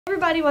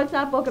Everybody, what's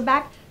up? Welcome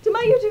back to my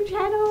YouTube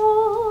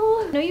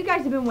channel. I know you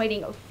guys have been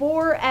waiting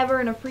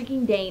forever and a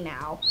freaking day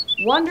now,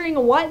 wondering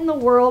what in the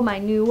world my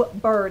new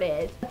bird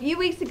is. A few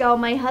weeks ago,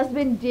 my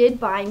husband did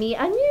buy me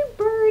a new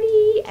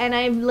birdie, and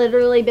I've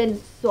literally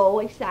been so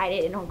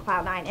excited and on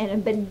cloud nine, and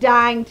I've been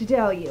dying to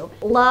tell you.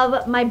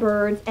 Love my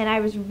birds, and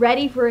I was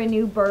ready for a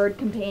new bird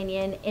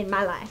companion in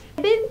my life.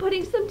 I've been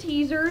putting some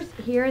teasers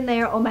here and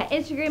there on my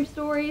Instagram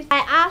stories. I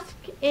asked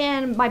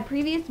in my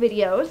previous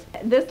videos,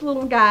 this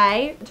little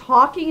guy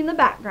talking in the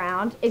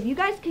background, if you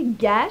guys could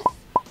guess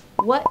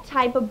what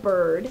type of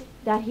bird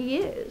that he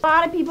is. A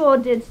lot of people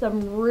did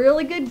some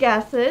really good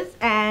guesses,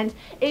 and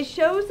it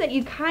shows that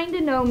you kind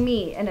of know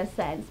me in a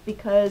sense,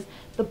 because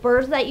the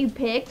birds that you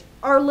picked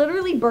are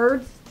literally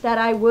birds that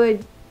I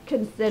would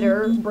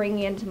consider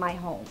bringing into my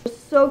home. It's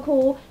so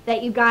cool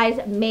that you guys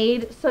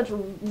made such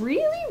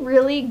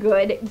really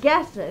good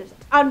guesses.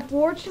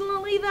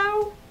 Unfortunately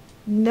though,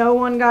 no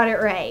one got it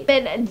right.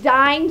 Been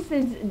dying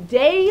since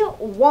day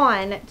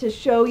one to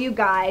show you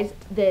guys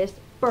this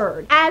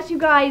bird. As you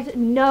guys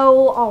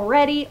know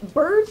already,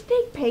 birds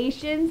take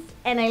patience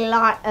and a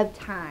lot of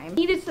time.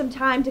 Needed some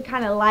time to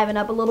kind of liven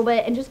up a little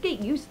bit and just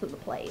get used to the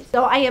place.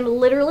 So I am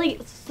literally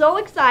so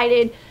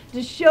excited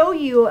to show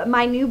you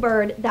my new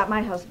bird that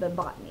my husband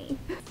bought me.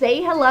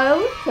 Say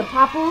hello to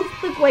Popples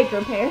the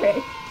Quaker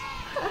parrot.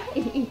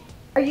 Hi.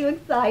 Are you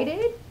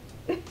excited?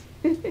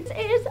 This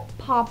is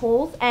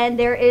Popples, and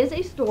there is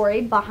a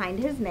story behind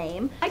his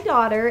name. My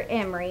daughter,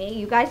 Emery,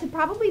 you guys have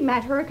probably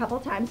met her a couple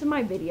times in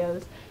my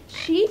videos.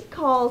 She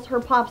calls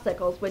her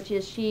popsicles, which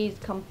is she's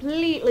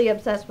completely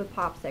obsessed with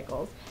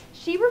popsicles.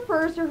 She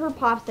refers to her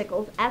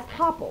popsicles as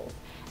Popples.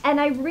 And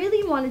I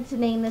really wanted to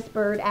name this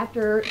bird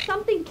after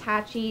something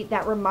catchy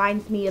that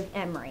reminds me of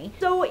Emery.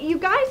 So you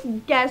guys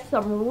guessed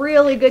some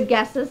really good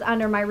guesses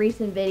under my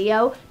recent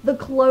video. The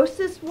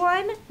closest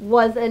one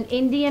was an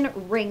Indian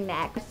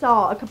ringneck. I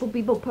saw a couple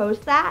people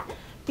post that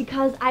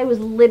because I was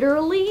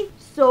literally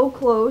so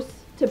close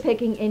to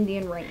picking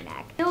Indian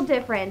ringneck. The real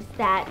difference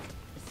that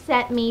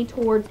set me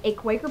towards a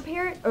Quaker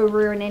parrot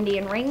over an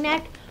Indian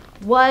ringneck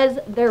was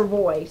their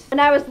voice. When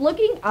I was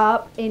looking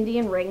up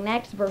Indian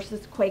ringnecks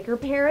versus Quaker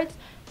parrots,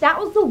 that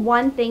was the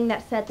one thing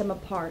that set them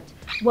apart,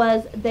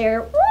 was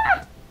their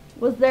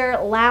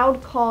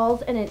loud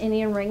calls in an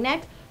Indian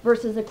ringneck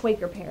versus a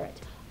Quaker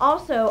parrot.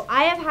 Also,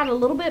 I have had a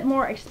little bit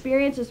more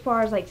experience as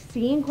far as like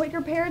seeing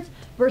Quaker parrots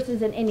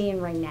versus an Indian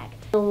ringneck.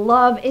 I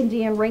love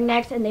Indian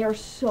ringnecks, and they are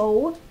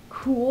so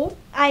cool.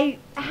 I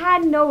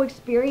had no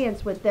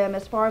experience with them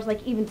as far as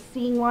like even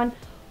seeing one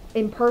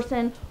in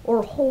person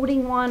or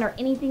holding one or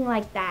anything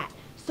like that.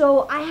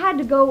 So I had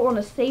to go on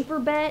a safer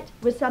bet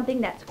with something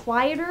that's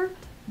quieter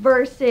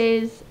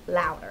versus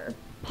louder.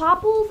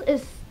 Popples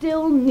is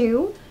still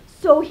new,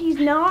 so he's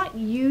not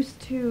used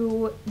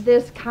to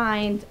this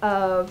kind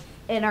of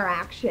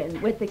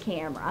interaction with the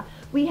camera.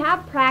 We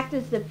have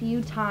practiced a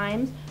few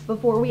times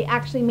before we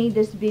actually made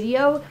this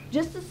video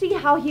just to see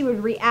how he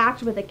would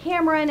react with a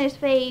camera in his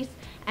face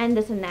and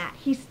this and that.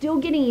 He's still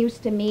getting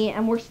used to me,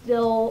 and we're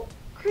still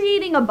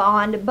creating a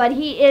bond, but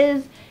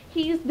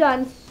he's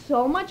done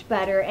so much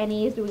better, and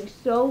he is doing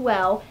so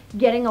well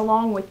getting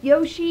along with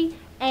Yoshi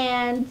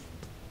and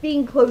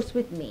being close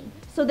with me.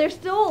 So there's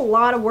still a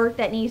lot of work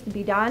that needs to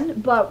be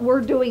done, but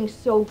we're doing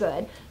so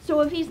good. So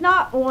if he's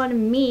not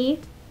on me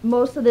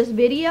most of this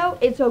video,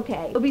 it's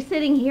okay. He'll be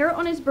sitting here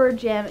on his bird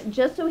gym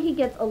just so he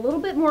gets a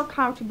little bit more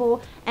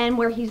comfortable and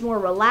where he's more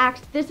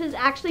relaxed. This is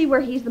actually where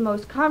he's the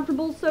most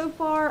comfortable so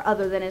far,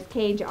 other than his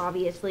cage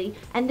obviously,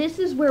 and this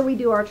is where we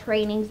do our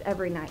trainings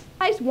every night. If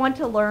you guys want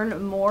to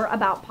learn more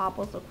about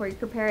Popples the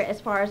Quaker parrot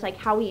as far as like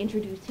how we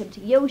introduced him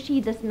to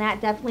Yoshi, this and that,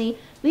 definitely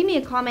leave me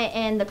a comment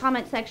in the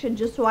comment section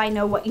just so I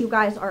know what you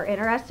guys are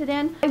interested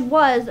in. I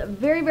was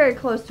very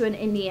close to an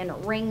Indian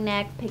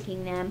ringneck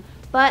picking them,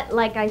 but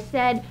like I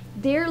said,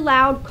 their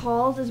loud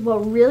calls is what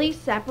really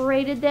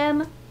separated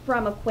them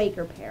from a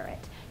Quaker parrot.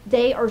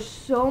 They are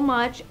so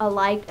much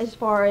alike as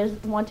far as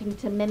wanting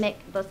to mimic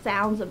the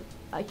sounds of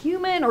a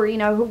human, or you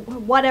know,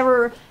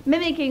 whatever,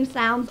 mimicking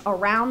sounds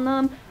around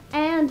them,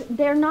 and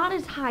they're not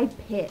as high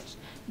pitched.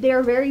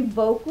 They're very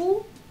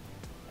vocal,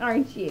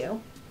 aren't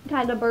you?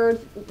 Kind of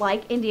birds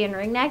like Indian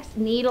ringnecks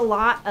need a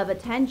lot of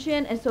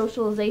attention and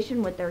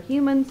socialization with their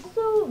humans.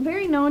 Also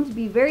very known to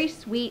be very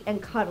sweet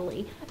and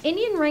cuddly.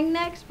 Indian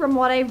ringnecks, from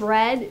what I've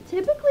read,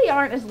 typically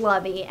aren't as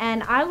lovey,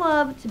 and I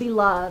love to be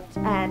loved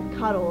and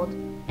cuddled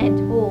and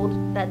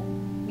told that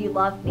you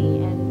love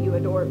me and you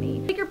adore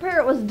me. Quaker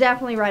parrot was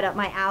definitely right up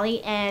my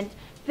alley and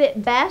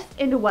fit best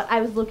into what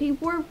I was looking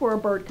for a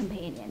bird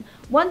companion.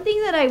 One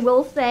thing that I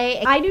will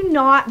say, I do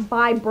not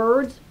buy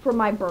birds for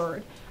my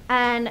bird.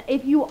 And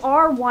if you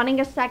are wanting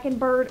a second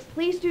bird,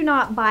 please do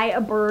not buy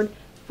a bird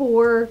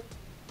for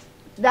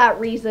that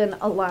reason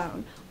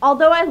alone.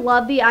 Although I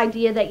love the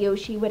idea that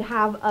Yoshi would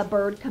have a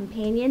bird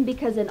companion,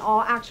 because in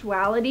all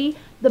actuality,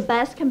 the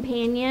best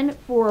companion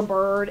for a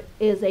bird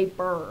is a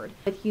bird.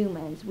 With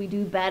humans, we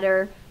do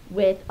better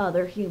with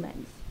other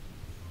humans.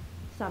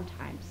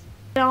 Sometimes.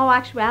 In all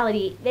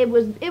actuality, it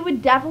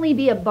would definitely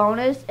be a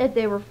bonus if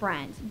they were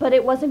friends, but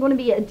it wasn't going to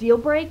be a deal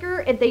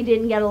breaker if they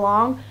didn't get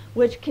along,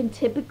 which can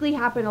typically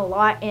happen a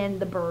lot in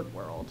the bird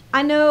world.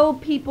 I know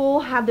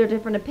people have their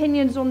different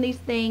opinions on these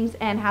things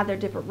and have their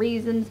different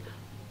reasons,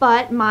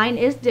 but mine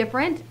is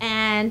different,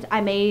 and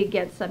I may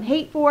get some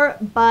hate for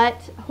it,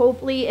 but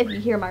hopefully if you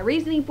hear my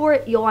reasoning for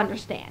it, you'll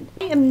understand.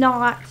 I am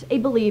not a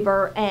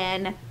believer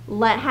in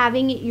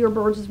having your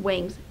bird's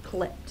wings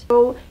clipped.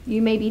 So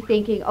you may be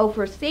thinking, oh,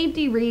 for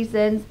safety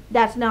reasons,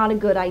 that's not a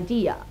good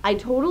idea. I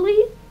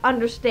totally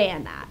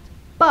understand that.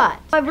 But,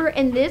 however,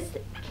 in this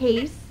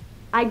case,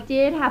 I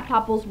did have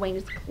Popple's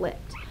wings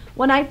clipped.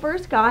 When I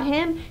first got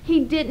him,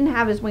 he didn't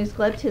have his wings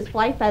clipped. His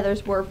flight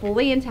feathers were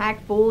fully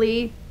intact,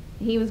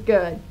 he was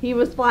good. He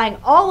was flying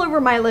all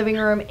over my living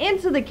room,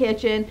 into the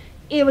kitchen.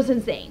 It was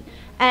insane.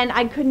 And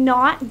I could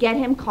not get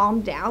him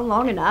calmed down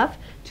long enough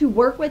to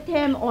work with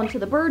him onto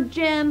the bird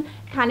gym,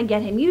 kind of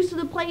get him used to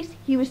the place.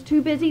 He was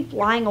too busy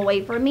flying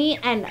away from me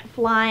and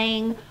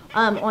flying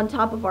on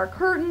top of our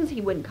curtains.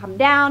 He wouldn't come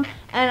down.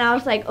 And I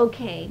was like,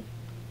 okay,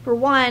 for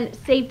one,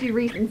 safety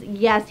reasons,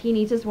 yes, he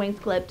needs his wings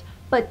clipped.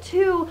 But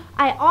two,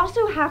 I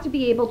also have to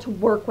be able to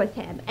work with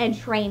him and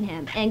train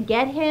him and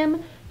get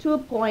him to a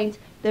point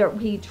that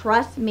he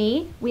trusts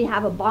me, we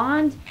have a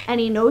bond, and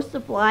he knows to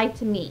fly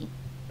to me.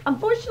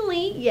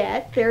 Unfortunately,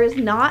 yet, there is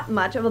not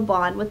much of a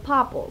bond with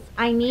Popples.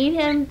 I need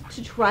him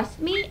to trust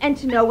me and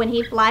to know when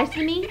he flies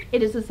to me,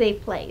 it is a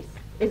safe place.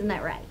 Isn't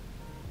that right?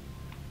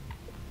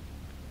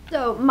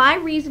 So, my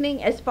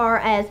reasoning as far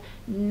as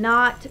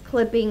not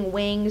clipping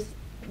wings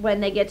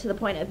when they get to the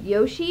point of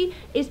Yoshi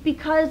is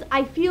because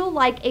I feel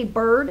like a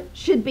bird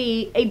should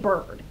be a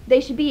bird. They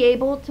should be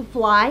able to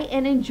fly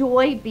and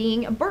enjoy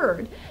being a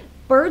bird.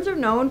 Birds are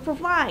known for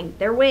flying.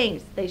 Their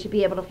wings, they should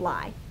be able to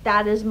fly.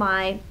 That is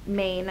my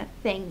main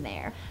thing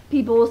there.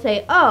 People will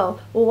say, oh,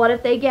 well, what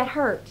if they get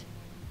hurt?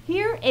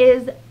 Here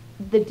is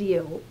the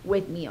deal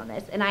with me on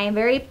this, and I am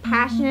very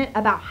passionate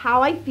about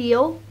how I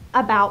feel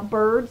about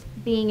birds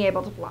being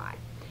able to fly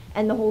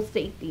and the whole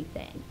safety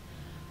thing.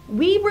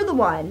 We were the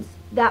ones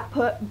that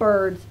put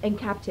birds in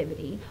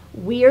captivity.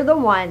 We are the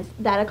ones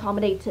that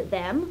accommodate to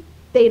them.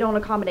 They don't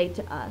accommodate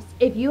to us.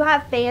 If you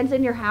have fans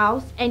in your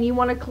house and you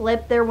want to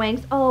clip their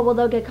wings, oh, well,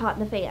 they'll get caught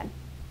in the fan.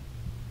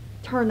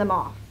 Turn them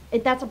off.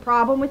 If that's a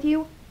problem with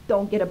you,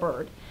 don't get a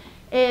bird.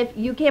 If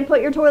you can't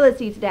put your toilet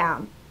seats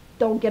down,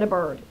 don't get a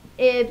bird.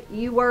 If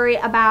you worry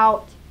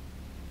about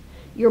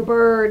your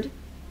bird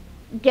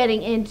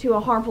getting into a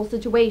harmful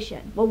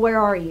situation, well, where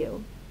are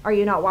you? Are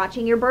you not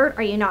watching your bird?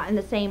 Are you not in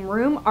the same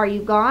room? Are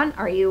you gone?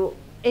 Are you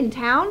in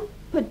town?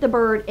 Put the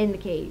bird in the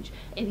cage.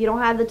 If you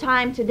don't have the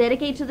time to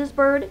dedicate to this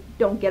bird,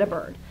 don't get a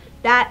bird.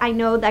 That, I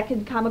know that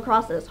can come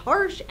across as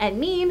harsh and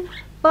mean,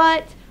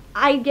 but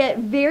I get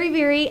very,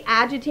 very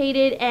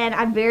agitated and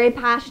I'm very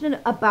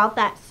passionate about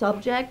that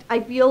subject.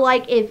 I feel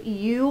like if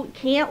you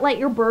can't let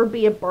your bird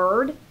be a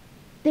bird,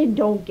 then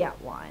don't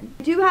get one.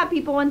 I do have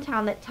people in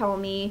town that tell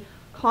me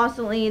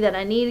constantly that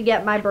I need to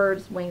get my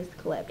bird's wings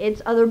clipped.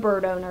 It's other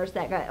bird owners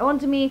that got on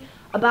to me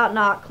about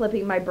not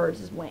clipping my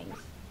bird's wings.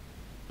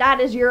 That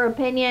is your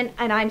opinion,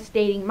 and I'm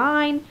stating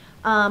mine.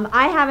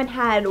 I haven't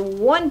had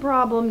one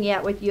problem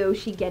yet with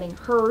Yoshi getting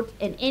hurt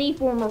in any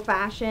form or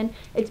fashion.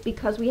 It's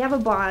because we have a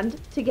bond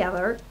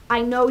together.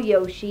 I know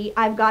Yoshi.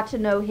 I've got to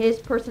know his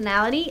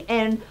personality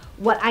and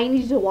what I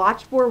need to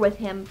watch for with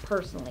him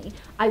personally.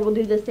 I will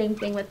do the same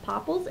thing with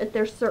Popples. If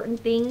there's certain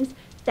things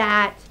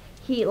that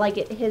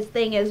his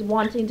thing is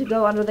wanting to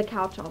go under the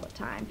couch all the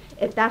time.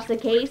 If that's the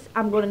case,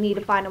 I'm going to need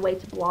to find a way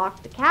to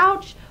block the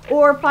couch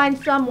or find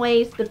some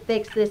ways to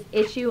fix this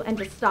issue and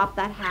to stop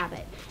that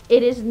habit.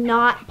 It is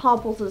not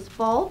Popples'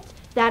 fault.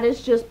 That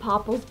is just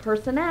Popples'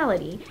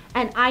 personality.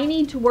 And I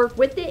need to work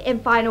with it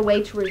and find a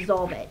way to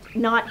resolve it,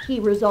 not he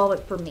resolve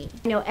it for me.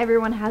 You know,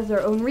 everyone has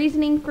their own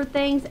reasoning for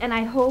things, and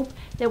I hope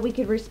that we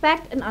could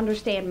respect and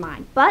understand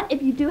mine. But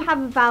if you do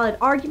have a valid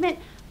argument,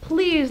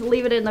 please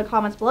leave it in the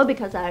comments below,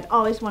 because I'd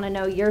always want to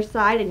know your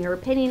side and your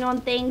opinion on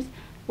things,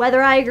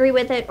 whether I agree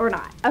with it or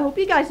not. I hope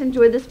you guys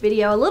enjoyed this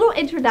video. A little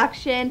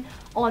introduction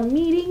on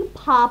meeting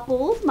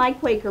Popples, my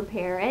Quaker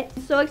parrot.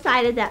 I'm so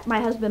excited that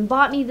my husband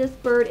bought me this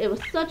bird. It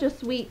was such a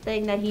sweet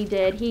thing that he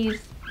did.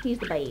 He's the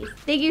best.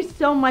 Thank you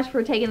so much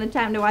for taking the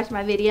time to watch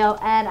my video,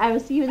 and I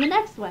will see you in the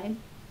next one.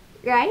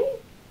 Right?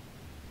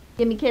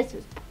 Give me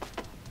kisses.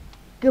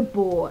 Good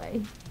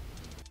boy.